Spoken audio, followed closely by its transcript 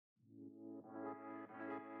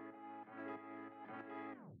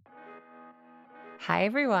Hi,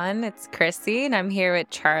 everyone. It's Chrissy, and I'm here with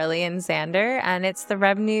Charlie and Xander, and it's the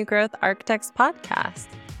Revenue Growth Architects podcast.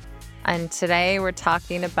 And today we're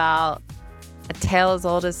talking about a tale as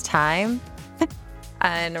old as time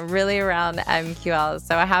and really around MQLs.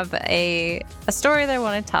 So I have a story that I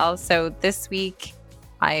want to tell. So this week,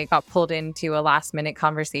 I got pulled into a last minute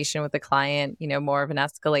conversation with a client, more of an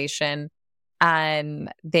escalation,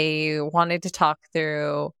 and they wanted to talk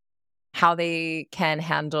through how they can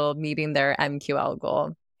handle meeting their MQL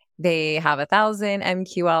goal. They have 1,000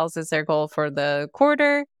 MQLs as their goal for the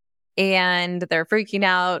quarter, and they're freaking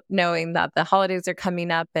out knowing that the holidays are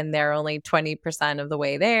coming up and they're only 20% of the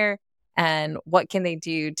way there. And what can they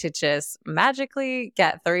do to just magically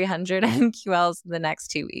get 300 MQLs in the next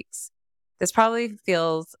 2 weeks? This probably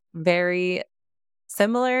feels very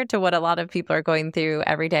similar to what a lot of people are going through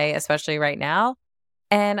every day, especially right now.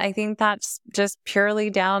 And I think that's just purely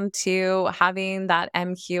down to having that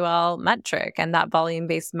MQL metric and that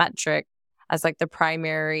volume-based metric as like the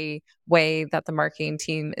primary way that the marketing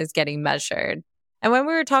team is getting measured. And when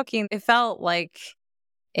we were talking, it felt like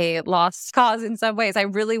a lost cause in some ways. I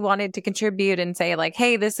really wanted to contribute and say like,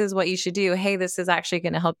 hey, this is what you should do. Hey, this is actually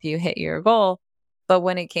going to help you hit your goal. But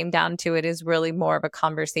when it came down to it, is really more of a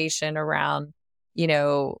conversation around,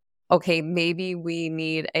 okay, maybe we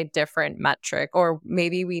need a different metric, or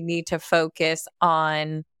maybe we need to focus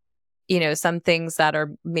on, some things that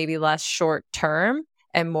are maybe less short term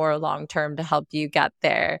and more long term to help you get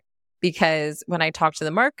there. Because when I talked to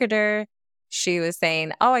the marketer, she was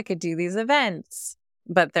saying, oh, I could do these events,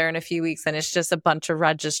 but they're in a few weeks and it's just a bunch of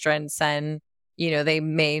registrants and, they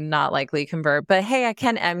may not likely convert. But hey, I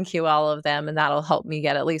can MQ all of them and that'll help me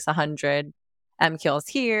get at least 100 MQLs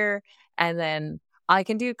here. And then I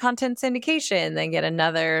can do content syndication, then get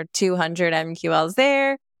another 200 MQLs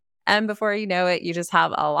there. And before you know it, you just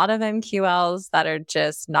have a lot of MQLs that are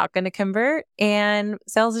just not going to convert, and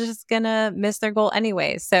sales are just going to miss their goal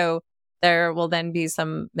anyway. So there will then be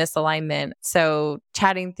some misalignment. So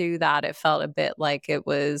chatting through that, it felt a bit like it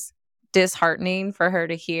was disheartening for her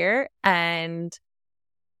to hear. And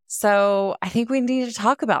so I think we need to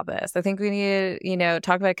talk about this. I think we need to,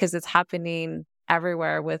 talk about it because it's happening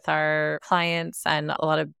everywhere with our clients, and a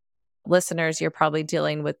lot of listeners, you're probably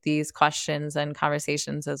dealing with these questions and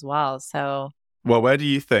conversations as well. So, well, where do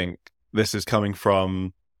you think this is coming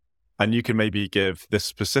from? And you can maybe give this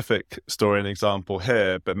specific story an example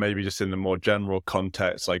here, but maybe just in the more general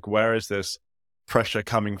context, like where is this pressure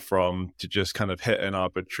coming from to just kind of hit an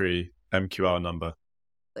arbitrary MQL number?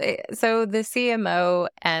 So the CMO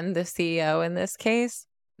and the CEO in this case,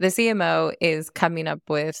 the CMO is coming up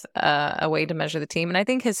with a way to measure the team. And I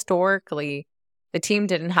think historically, the team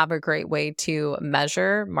didn't have a great way to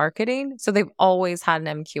measure marketing. So they've always had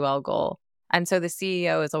an MQL goal. And so the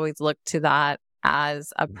CEO has always looked to that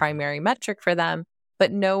as a primary metric for them.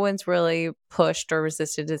 But no one's really pushed or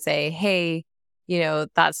resisted to say, hey,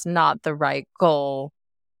 that's not the right goal.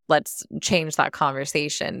 Let's change that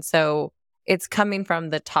conversation. So it's coming from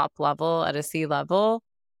the top level at a C level.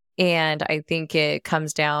 And I think it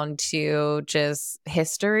comes down to just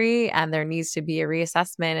history, and there needs to be a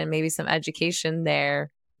reassessment and maybe some education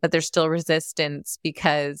there, but there's still resistance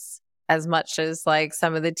because as much as like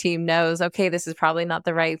some of the team knows, okay, this is probably not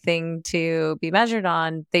the right thing to be measured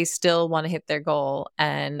on, they still want to hit their goal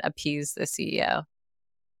and appease the CEO.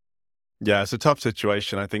 Yeah, it's a tough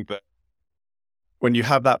situation. I think that when you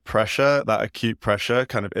have that pressure, that acute pressure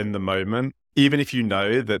kind of in the moment, even if you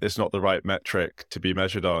know that it's not the right metric to be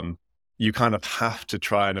measured on, you kind of have to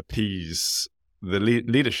try and appease the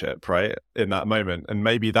leadership, right, in that moment. And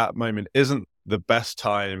maybe that moment isn't the best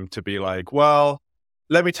time to be like, well,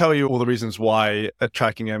 let me tell you all the reasons why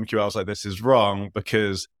tracking MQLs like this is wrong,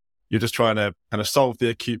 because you're just trying to kind of solve the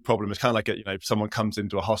acute problem. It's kind of like, someone comes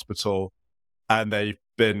into a hospital and they've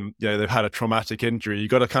had a traumatic injury. You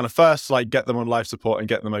got to kind of first like get them on life support and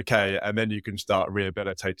get them okay, and then you can start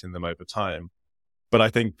rehabilitating them over time. But I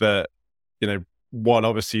think that, what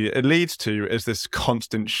obviously it leads to is this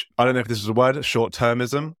constant, I don't know if this is a word,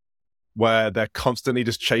 short-termism, where they're constantly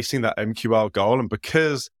just chasing that MQL goal. And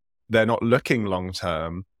because they're not looking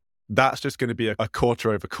long-term, that's just going to be a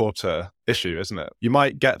quarter over quarter issue, isn't it? You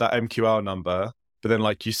might get that MQL number, but then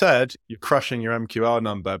like you said, you're crushing your MQL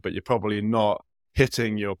number, but you're probably not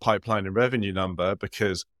hitting your pipeline and revenue number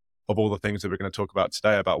because of all the things that we're going to talk about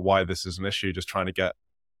today about why this is an issue, just trying to get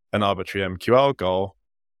an arbitrary MQL goal.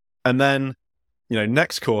 And then,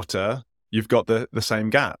 next quarter, you've got the same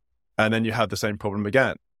gap, and then you have the same problem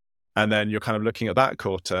again. And then you're kind of looking at that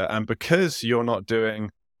quarter. And because you're not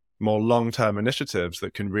doing more long-term initiatives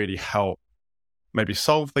that can really help maybe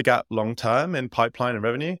solve the gap long-term in pipeline and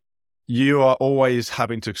revenue, you are always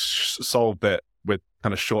having to solve it with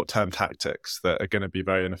kind of short-term tactics that are going to be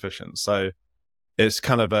very inefficient. So it's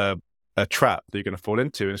kind of a trap that you're going to fall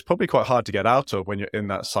into. And it's probably quite hard to get out of when you're in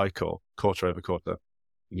that cycle, quarter over quarter.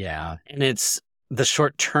 Yeah. And it's the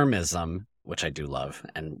short-termism, which I do love,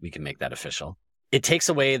 and we can make that official. It takes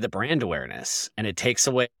away the brand awareness, and it takes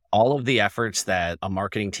away all of the efforts that a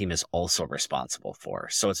marketing team is also responsible for.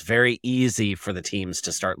 So it's very easy for the teams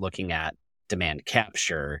to start looking at demand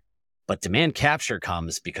capture, but demand capture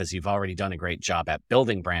comes because you've already done a great job at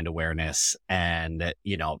building brand awareness, and,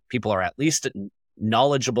 you know, people are at least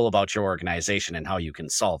knowledgeable about your organization and how you can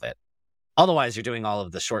solve it. Otherwise, you're doing all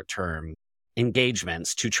of the short-term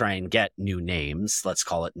engagements to try and get new names, let's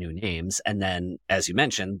call it new names. And then, as you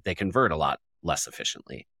mentioned, they convert a lot less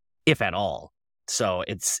efficiently, if at all. So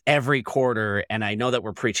it's every quarter. And I know that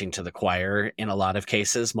we're preaching to the choir in a lot of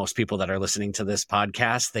cases. Most people that are listening to this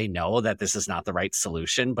podcast, they know that this is not the right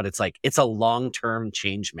solution, but it's like, it's a long-term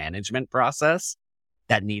change management process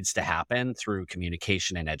that needs to happen through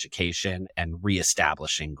communication and education and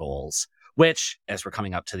reestablishing goals, which, as we're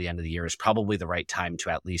coming up to the end of the year, is probably the right time to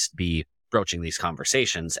at least be broaching these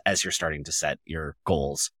conversations as you're starting to set your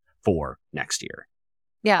goals for next year.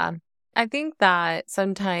 Yeah. I think that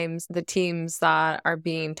sometimes the teams that are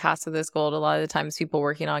being tasked with this goal, a lot of the times people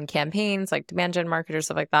working on campaigns like demand gen marketers,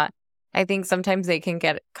 stuff like that, I think sometimes they can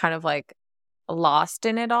get kind of like lost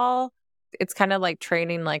in it all. It's kind of like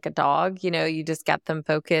training like a dog, you know, you just get them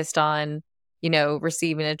focused on, you know,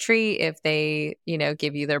 receiving a treat if they, you know,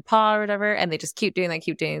 give you their paw or whatever, and they just keep doing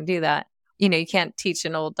that, do that. You know, you can't teach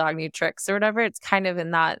an old dog new tricks or whatever. It's kind of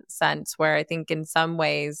in that sense where I think in some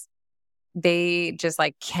ways they just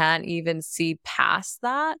like can't even see past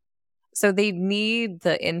that. So they need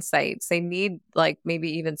the insights. They need like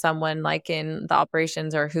maybe even someone like in the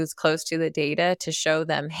operations or who's close to the data to show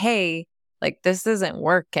them, hey, like this isn't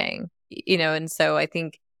working, you know? And so I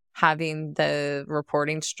think having the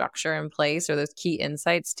reporting structure in place or those key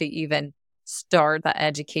insights to even start that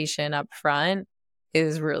education up front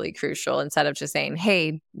is really crucial. Instead of just saying,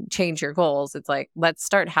 hey, change your goals, it's like, let's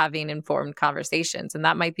start having informed conversations. And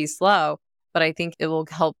that might be slow, but I think it will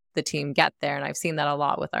help the team get there. And I've seen that a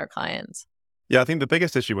lot with our clients. Yeah, I think the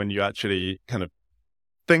biggest issue when you actually kind of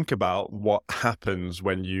think about what happens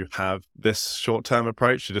when you have this short-term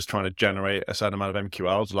approach to just trying to generate a certain amount of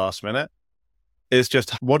MQLs last minute is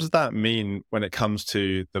just, what does that mean when it comes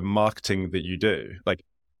to the marketing that you do? Like,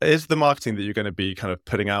 is the marketing that you're going to be kind of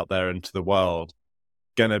putting out there into the world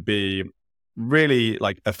going to be really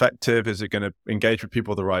like effective? Is it going to engage with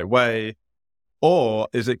people the right way? Or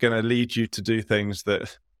is it going to lead you to do things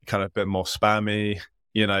that kind of a bit more spammy,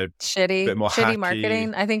 you know, shitty, bit more shitty hacky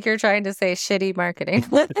marketing? I think you're trying to say shitty marketing.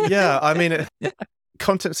 Yeah, I mean,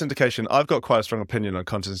 content syndication, I've got quite a strong opinion on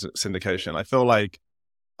content syndication. I feel like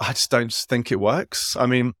I just don't think it works. I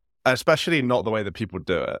mean, especially not the way that people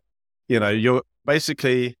do it. You know, you're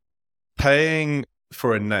basically paying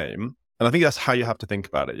for a name. And I think that's how you have to think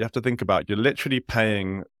about it. You have to think about you're literally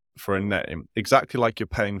paying for a name, exactly like you're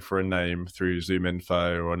paying for a name through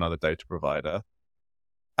ZoomInfo or another data provider.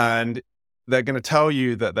 And they're going to tell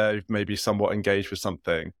you that they've maybe somewhat engaged with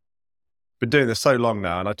something. Been doing this so long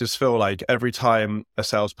now, and I just feel like every time a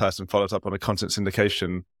salesperson follows up on a content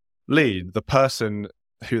syndication lead, the person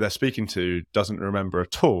who they're speaking to doesn't remember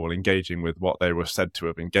at all engaging with what they were said to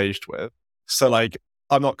have engaged with. So like,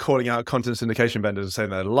 I'm not calling out content syndication vendors and saying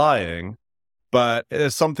they're lying, but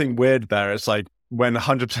there's something weird there. It's like when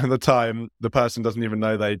 100% of the time, the person doesn't even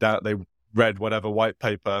know they read whatever white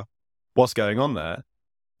paper, what's going on there.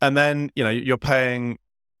 And then, you know, you're paying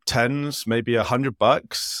tens, maybe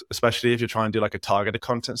 $100, especially if you're trying to do like a targeted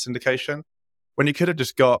content syndication, when you could have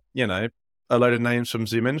just got, you know, a load of names from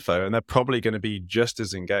ZoomInfo, and they're probably going to be just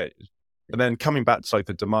as engaged. And then coming back to like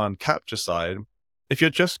the demand capture side, if you're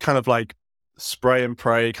just kind of like spray and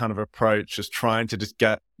pray kind of approach, just trying to just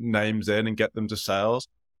get names in and get them to sales,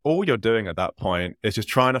 all you're doing at that point is just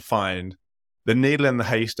trying to find the needle in the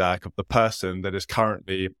haystack of the person that is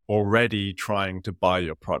currently already trying to buy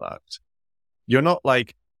your product. You're not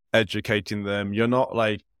like educating them. You're not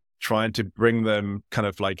like trying to bring them kind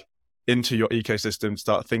of like into your ecosystem,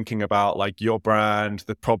 start thinking about like your brand,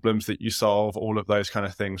 the problems that you solve, all of those kind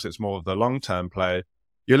of things. It's more of the long-term play.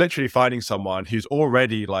 You're literally finding someone who's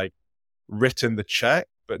already like written the check,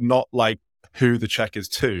 but not like who the check is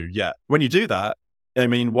to yet. When you do that, I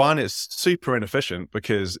mean, one, it's super inefficient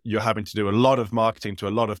because you're having to do a lot of marketing to a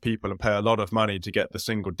lot of people and pay a lot of money to get the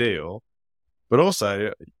single deal. But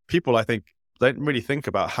also, people, I think, don't really think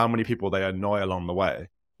about how many people they annoy along the way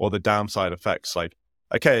or the downside effects. Like,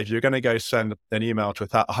 okay, if you're going to go send an email to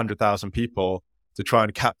 100,000 people to try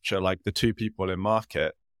and capture like the 2 people in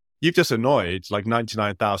market, you've just annoyed like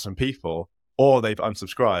 99,000 people, or they've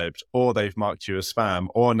unsubscribed, or they've marked you as spam,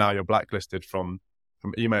 or now you're blacklisted from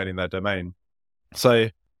emailing their domain. So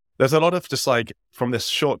there's a lot of just like from this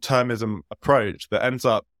short-termism approach that ends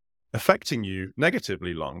up affecting you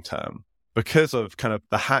negatively long-term because of kind of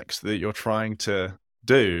the hacks that you're trying to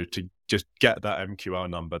do to just get that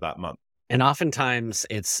MQL number that month. And oftentimes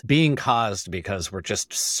it's being caused because we're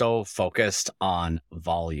just so focused on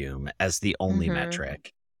volume as the only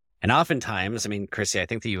metric. And oftentimes, I mean, Chrissy, I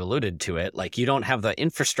think that you alluded to it, like you don't have the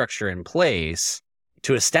infrastructure in place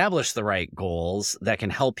to establish the right goals that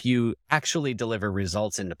can help you actually deliver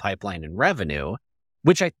results into pipeline and revenue,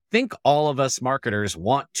 which I think all of us marketers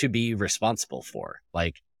want to be responsible for.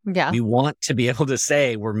 Like, we want to be able to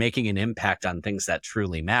say we're making an impact on things that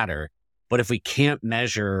truly matter. But if we can't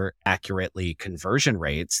measure accurately conversion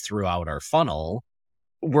rates throughout our funnel,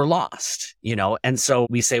 we're lost, you know? And so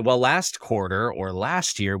we say, well, last quarter or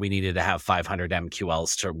last year, we needed to have 500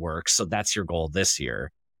 MQLs to work. So that's your goal this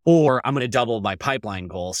year. Or I'm going to double my pipeline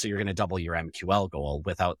goal. So you're going to double your MQL goal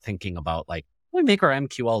without thinking about like, how do we make our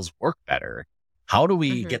MQLs work better? How do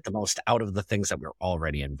we get the most out of the things that we're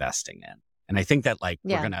already investing in? And I think that like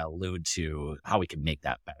we're going to allude to how we can make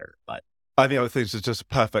that better. But I think other things is just a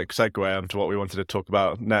perfect segue onto what we wanted to talk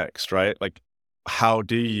about next, right? Like, how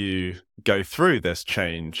do you go through this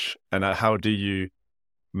change, and how do you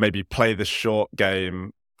maybe play the short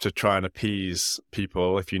game to try and appease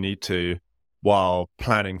people if you need to, while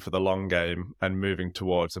planning for the long game and moving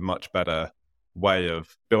towards a much better way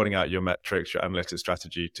of building out your metrics, your analytics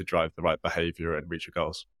strategy to drive the right behavior and reach your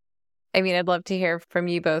goals? I mean, I'd love to hear from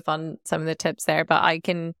you both on some of the tips there, but I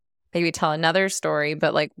can maybe tell another story.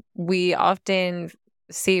 But like we often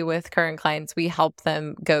see with current clients, we help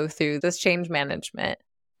them go through this change management.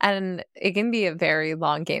 And it can be a very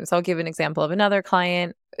long game. So I'll give an example of another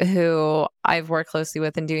client who I've worked closely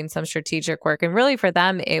with and doing some strategic work. And really for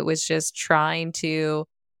them, it was just trying to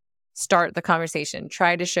start the conversation,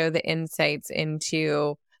 try to show the insights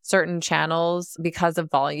into certain channels because of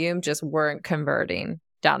volume just weren't converting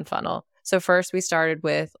down funnel. So first we started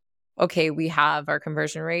with, okay, we have our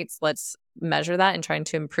conversion rates. Let's measure that and trying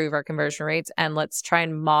to improve our conversion rates. And let's try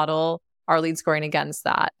and model our lead scoring against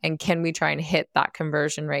that. And can we try and hit that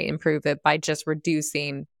conversion rate, improve it by just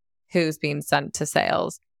reducing who's being sent to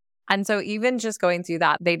sales? And so even just going through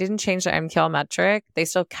that, they didn't change their MQL metric. They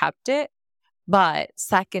still kept it. But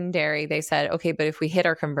secondary, they said, okay, but if we hit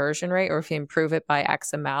our conversion rate or if we improve it by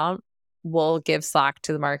X amount, we'll give slack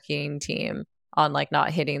to the marketing team on like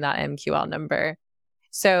not hitting that MQL number.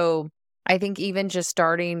 So I think even just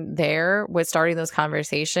starting there with starting those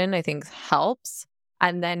conversation, I think helps.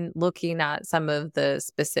 And then looking at some of the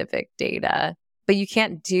specific data. But you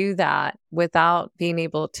can't do that without being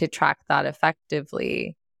able to track that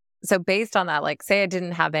effectively. So based on that, like say I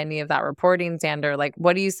didn't have any of that reporting, Xander, like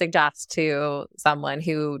what do you suggest to someone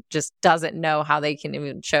who just doesn't know how they can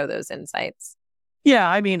even show those insights? Yeah,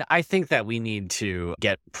 I mean, I think that we need to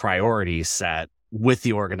get priorities set with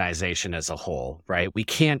the organization as a whole, right? We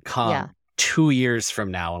can't come 2 years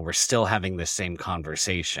from now and we're still having the same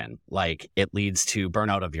conversation. Like it leads to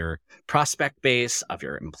burnout of your prospect base, of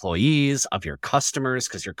your employees, of your customers,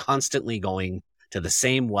 because you're constantly going to the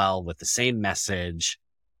same well with the same message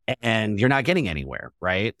and you're not getting anywhere,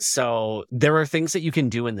 right? So there are things that you can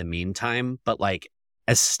do in the meantime, but like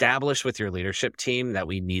establish with your leadership team that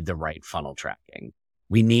we need the right funnel tracking.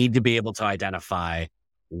 We need to be able to identify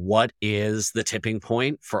what is the tipping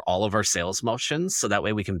point for all of our sales motions. So that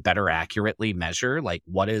way we can better accurately measure, like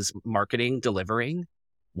what is marketing delivering?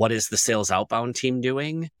 What is the sales outbound team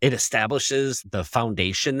doing? It establishes the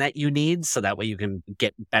foundation that you need. So that way you can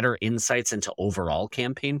get better insights into overall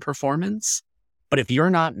campaign performance. But if you're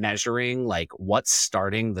not measuring like what's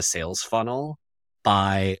starting the sales funnel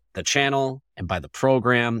by the channel and by the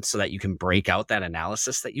program so that you can break out that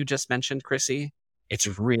analysis that you just mentioned, Chrissy, it's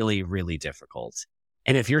really, really difficult.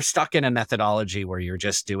 And if you're stuck in a methodology where you're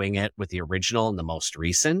just doing it with the original and the most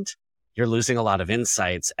recent, you're losing a lot of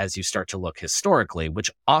insights as you start to look historically, which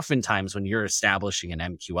oftentimes when you're establishing an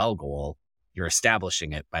MQL goal, you're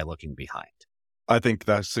establishing it by looking behind. I think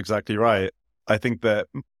that's exactly right. I think that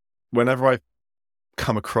whenever I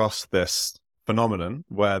come across this phenomenon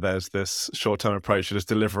where there's this short-term approach to just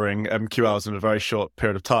delivering MQLs in a very short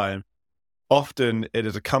period of time, often it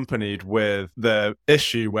is accompanied with the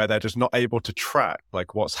issue where they're just not able to track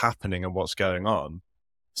like what's happening and what's going on.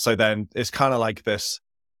 So then it's kind of like this,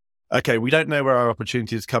 okay, we don't know where our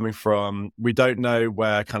opportunity is coming from. We don't know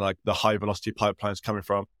where kind of like the high velocity pipeline is coming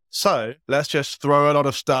from. So let's just throw a lot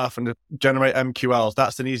of stuff and generate MQLs.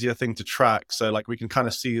 That's an easier thing to track. So like we can kind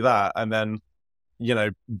of see that. And then, you know,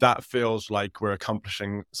 that feels like we're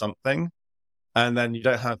accomplishing something. and then you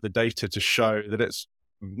don't have the data to show that it's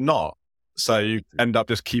not. So you end up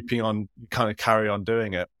just carry on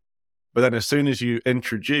doing it. But then as soon as you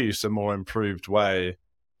introduce a more improved way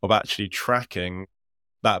of actually tracking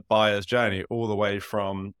that buyer's journey all the way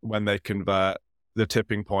from when they convert, the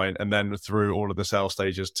tipping point, and then through all of the sales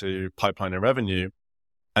stages to pipeline and revenue,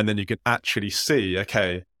 and then you can actually see,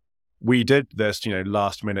 okay, we did this,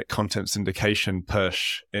 last minute content syndication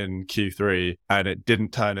push in Q3, and it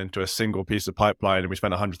didn't turn into a single piece of pipeline, and we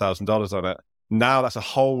spent $100,000 on it. Now that's a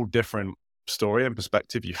whole different story and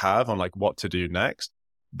perspective you have on like what to do next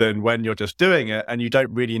than when you're just doing it and you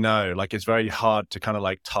don't really know. Like, it's very hard to kind of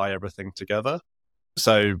like tie everything together.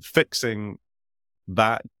 So fixing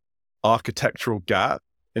that architectural gap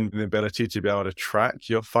in the ability to be able to track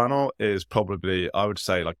your funnel is probably, I would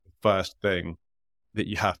say, like the first thing that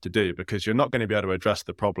you have to do, because you're not going to be able to address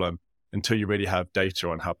the problem until you really have data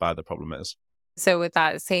on how bad the problem is. So with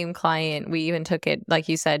that same client, we even took it, like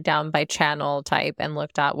you said, down by channel type and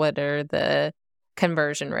looked at what are the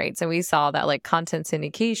conversion rates. And we saw that like content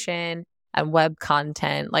syndication and web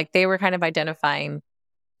content, like they were kind of identifying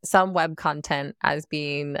some web content as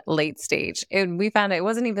being late stage. And we found it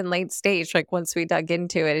wasn't even late stage. Like once we dug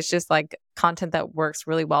into it, it's just like content that works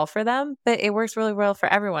really well for them, but it works really well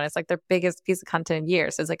for everyone. It's like their biggest piece of content in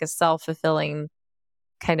years. So it's like a self-fulfilling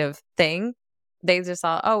kind of thing. They just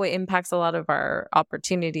saw, oh, it impacts a lot of our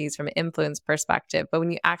opportunities from an influence perspective. But when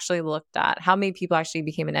you actually looked at how many people actually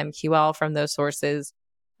became an MQL from those sources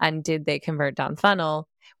and did they convert down funnel,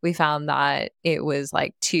 we found that it was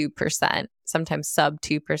like 2%, sometimes sub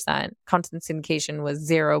 2%. Content syndication was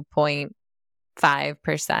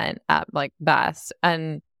 0.5% at like best.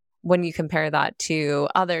 And when you compare that to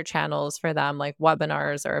other channels for them, like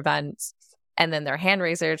webinars or events, and then their hand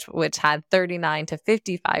raisers, which had 39 to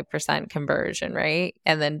 55% conversion, right?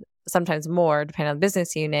 And then sometimes more, depending on the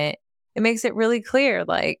business unit, it makes it really clear,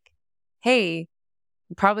 like, hey,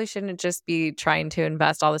 you probably shouldn't just be trying to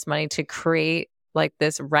invest all this money to create like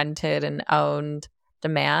this rented and owned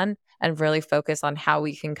demand, and really focus on how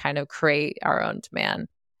we can kind of create our own demand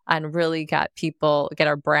and really get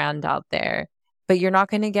our brand out there. But you're not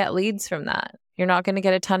going to get leads from that. You're not going to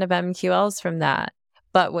get a ton of MQLs from that.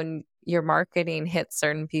 But when your marketing hits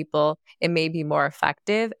certain people, it may be more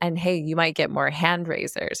effective. And hey, you might get more hand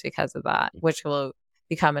raisers because of that, which will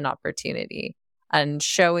become an opportunity. And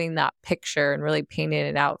showing that picture and really painting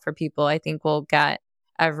it out for people, I think will get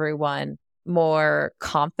everyone more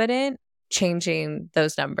confident changing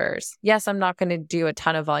those numbers. Yes, I'm not going to do a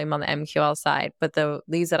ton of volume on the MQL side, but the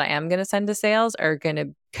leads that I am going to send to sales are going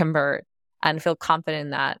to convert and feel confident in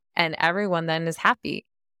that. And everyone then is happy.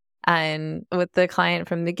 And with the client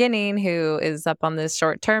from the beginning who is up on this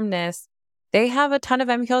short-termness, they have a ton of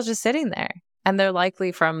MQLs just sitting there. And they're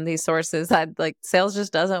likely from these sources that like sales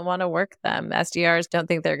just doesn't want to work them. SDRs don't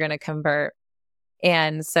think they're going to convert.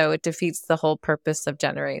 And so it defeats the whole purpose of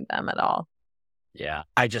generating them at all. Yeah.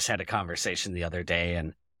 I just had a conversation the other day,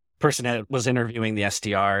 and person was interviewing the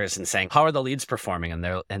SDRs and saying, how are the leads performing? And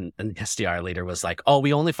the SDR leader was like, oh,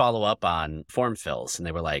 we only follow up on form fills. And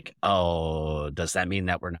they were like, oh, does that mean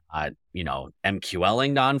that we're not,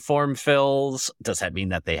 MQLing on form fills? Does that mean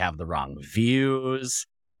that they have the wrong views?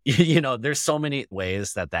 There's so many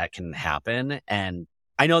ways that can happen. And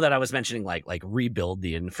I know that I was mentioning like rebuild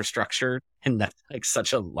the infrastructure, and that's like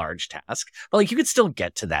such a large task, but like you could still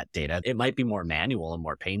get to that data. It might be more manual and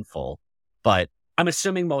more painful, but I'm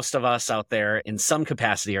assuming most of us out there in some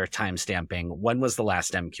capacity are timestamping, when was the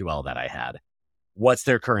last MQL that I had? What's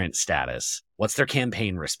their current status? What's their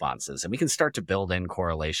campaign responses? And we can start to build in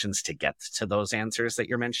correlations to get to those answers that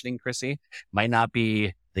you're mentioning, Chrissy. Might not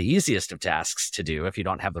be the easiest of tasks to do if you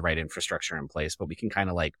don't have the right infrastructure in place, but we can kind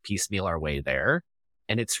of like piecemeal our way there.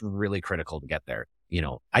 And it's really critical to get there.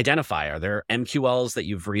 Identify, are there MQLs that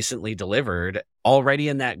you've recently delivered already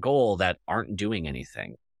in that goal that aren't doing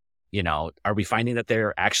anything? Are we finding that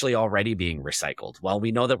they're actually already being recycled? Well,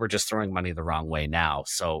 we know that we're just throwing money the wrong way now.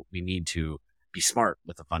 So we need to be smart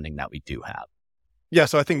with the funding that we do have. Yeah.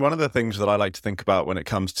 So I think one of the things that I like to think about when it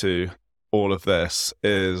comes to all of this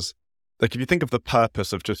is, like, if you think of the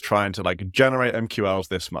purpose of just trying to like generate MQLs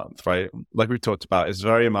this month, right? Like we've talked about, is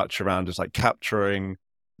very much around just like capturing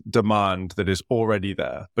demand that is already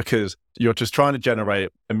there, because you're just trying to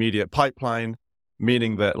generate immediate pipeline,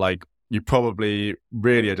 meaning that like you probably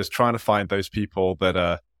really are just trying to find those people that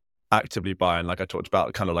are actively buying. Like I talked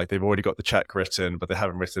about, kind of like they've already got the check written, but they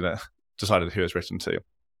haven't decided who it's written to.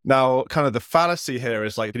 Now, kind of the fallacy here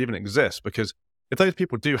is like it even exists, because if those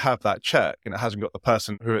people do have that check and it hasn't got the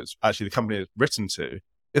person who it's actually the company is written to,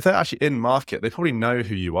 if they're actually in market, they probably know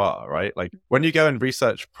who you are, right? Like when you go and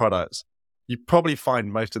research products, you probably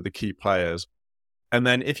find most of the key players And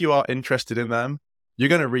then if you are interested in them, you're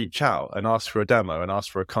going to reach out and ask for a demo and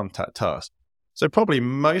ask for a contact us. So probably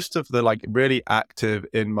most of the like really active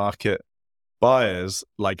in-market buyers,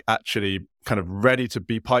 like actually kind of ready to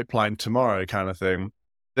be pipelined tomorrow kind of thing,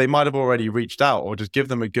 they might have already reached out, or just give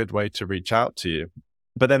them a good way to reach out to you.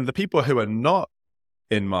 But then the people who are not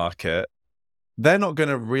in market, they're not going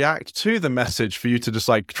to react to the message for you to just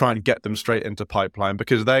like try and get them straight into pipeline,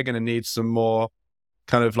 because they're going to need some more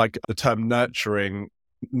kind of like the term nurturing,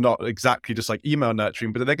 not exactly just like email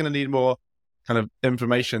nurturing, but they're going to need more kind of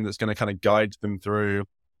information that's going to kind of guide them through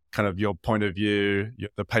kind of your point of view,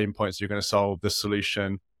 the pain points you're going to solve, the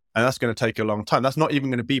solution. And that's going to take a long time. That's not even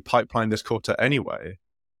going to be pipeline this quarter anyway.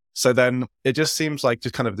 So then it just seems like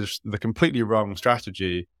just kind of the completely wrong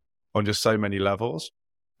strategy on just so many levels.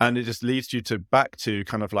 And it just leads you to back to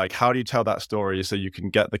kind of like, how do you tell that story so you can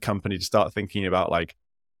get the company to start thinking about like,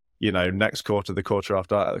 you know, next quarter, the quarter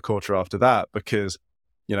after that, because,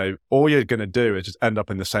 you know, all you're going to do is just end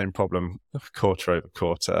up in the same problem quarter over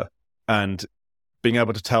quarter. And being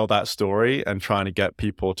able to tell that story and trying to get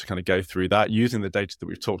people to kind of go through that using the data that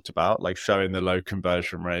we've talked about, like showing the low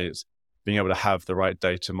conversion rates, being able to have the right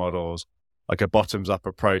data models, like a bottoms up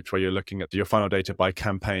approach where you're looking at your funnel data by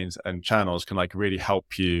campaigns and channels, can like really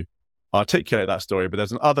help you articulate that story. But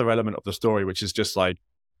there's another element of the story, which is just like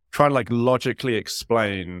trying to like logically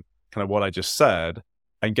explain kind of what I just said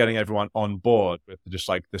and getting everyone on board with just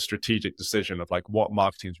like the strategic decision of like what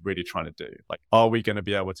marketing is really trying to do. Like, are we going to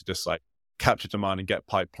be able to just like capture demand and get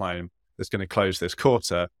pipeline that's going to close this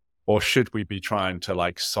quarter, or should we be trying to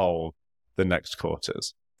like solve the next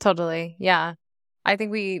quarters? Totally. Yeah. I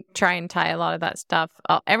think we try and tie a lot of that stuff,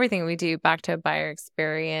 everything we do, back to a buyer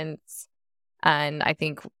experience. And I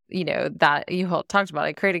think, you know, that you talked about,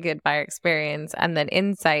 like, create a good buyer experience, and then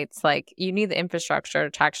insights, like you need the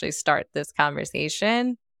infrastructure to actually start this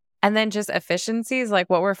conversation. And then just efficiencies,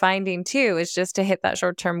 like what we're finding too, is just to hit that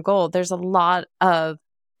short-term goal. There's a lot of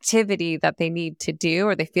activity that they need to do,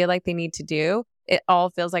 or they feel like they need to do. It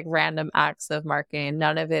all feels like random acts of marketing, and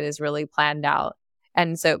none of it is really planned out.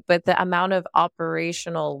 And so, but the amount of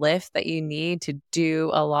operational lift that you need to do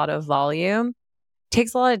a lot of volume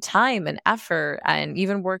takes a lot of time and effort. And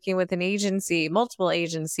even working with an agency, multiple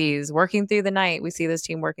agencies, working through the night, we see this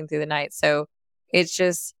team working through the night. So it's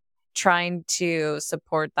just trying to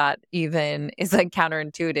support that even is like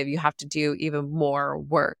counterintuitive. You have to do even more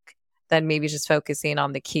work than maybe just focusing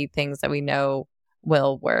on the key things that we know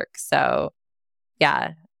will work. So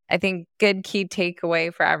yeah, I think good key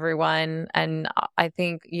takeaway for everyone. And I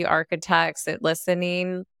think you architects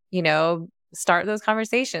listening, you know, start those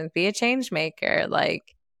conversations, be a change maker.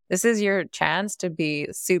 Like, this is your chance to be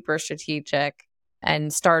super strategic,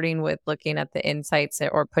 and starting with looking at the insights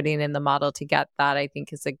or putting in the model to get that, I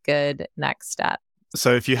think, is a good next step.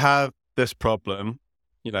 So if you have this problem,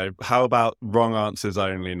 you know, how about wrong answers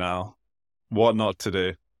only now? What not to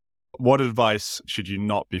do? What advice should you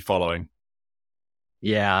not be following?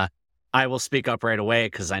 Yeah, I will speak up right away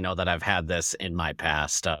because I know that I've had this in my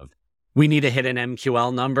past of, we need to hit an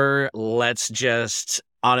MQL number. Let's just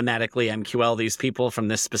automatically MQL these people from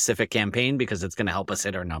this specific campaign because it's going to help us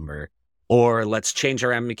hit our number. Or let's change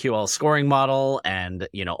our MQL scoring model and,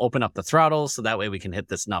 you know, open up the throttle so that way we can hit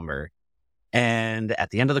this number. And at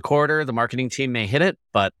the end of the quarter, the marketing team may hit it,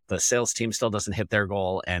 but the sales team still doesn't hit their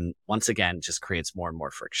goal. And once again, just creates more and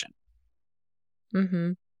more friction.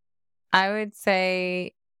 Mm-hmm. I would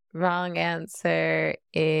say wrong answer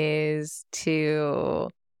is to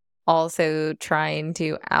also try and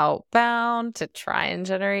do outbound to try and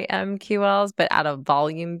generate MQLs, but at a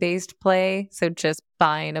volume-based play. So just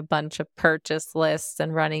buying a bunch of purchase lists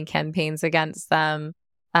and running campaigns against them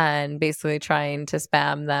and basically trying to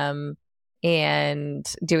spam them and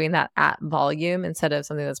doing that at volume instead of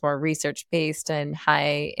something that's more research-based and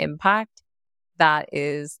high impact. That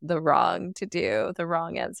is the wrong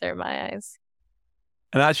answer in my eyes.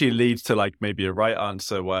 And it actually leads to like maybe a right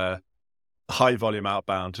answer where high volume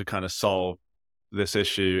outbound to kind of solve this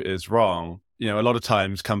issue is wrong. You know, a lot of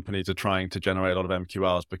times companies are trying to generate a lot of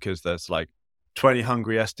MQLs because there's like 20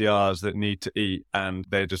 hungry SDRs that need to eat and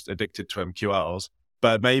they're just addicted to MQLs.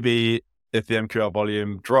 But maybe if the MQL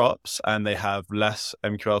volume drops and they have less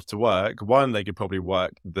MQLs to work, one, they could probably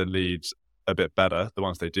work the leads a bit better, the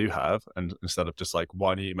ones they do have, and instead of just like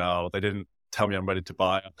one email, they didn't tell me I'm ready to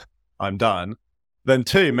buy, I'm done. Then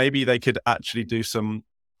two, maybe they could actually do some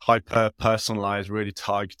hyper personalized, really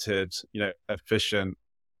targeted, you know, efficient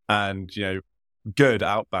and, you know, good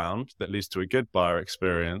outbound that leads to a good buyer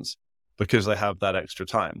experience because they have that extra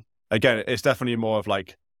time. Again, it's definitely more of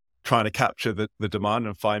like trying to capture the demand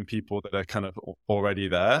and find people that are kind of already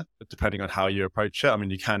there depending on how you approach it. I mean,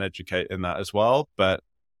 you can educate in that as well, but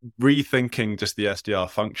rethinking just the SDR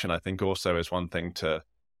function, I think also is one thing to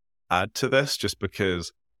add to this, just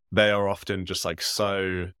because they are often just like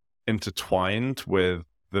so intertwined with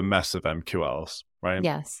the mess of MQLs, right?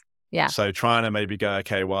 Yes. Yeah. So trying to maybe go,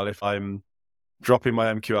 okay, well, if I'm dropping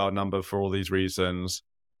my MQL number for all these reasons,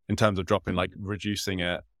 in terms of dropping, like reducing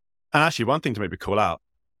it. And actually, one thing to maybe call out,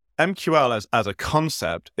 MQL as a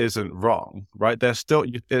concept isn't wrong, right? It's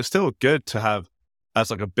still good to have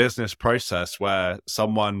as like a business process where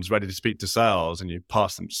someone's ready to speak to sales and you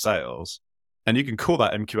pass them to sales. And you can call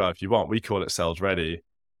that MQL if you want. We call it sales ready.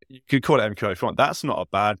 You could call it MQL if you want. That's not a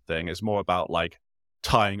bad thing. It's more about like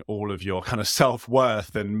tying all of your kind of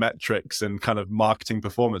self-worth and metrics and kind of marketing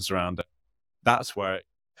performance around it. That's where it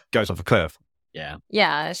goes off a cliff. Yeah.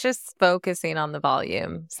 Yeah, it's just focusing on the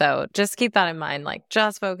volume. So just keep that in mind. Like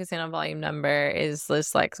just focusing on volume number is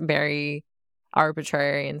just like very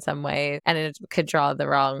arbitrary in some way, and it could draw the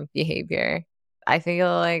wrong behavior. I feel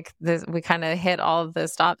like we kind of hit all of the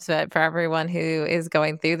stops, but for everyone who is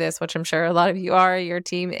going through this, which I'm sure a lot of you are, your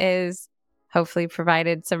team is, hopefully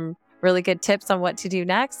provided some really good tips on what to do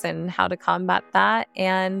next and how to combat that.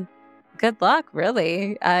 And good luck,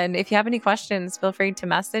 really. And if you have any questions, feel free to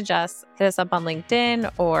message us, hit us up on LinkedIn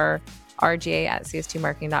or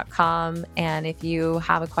rga@cs2marketing.com. And if you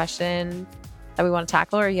have a question that we want to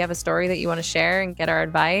tackle, or you have a story that you want to share and get our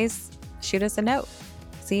advice, shoot us a note.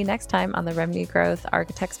 See you next time on the Revenue Growth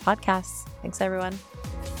Architects podcast. Thanks, everyone.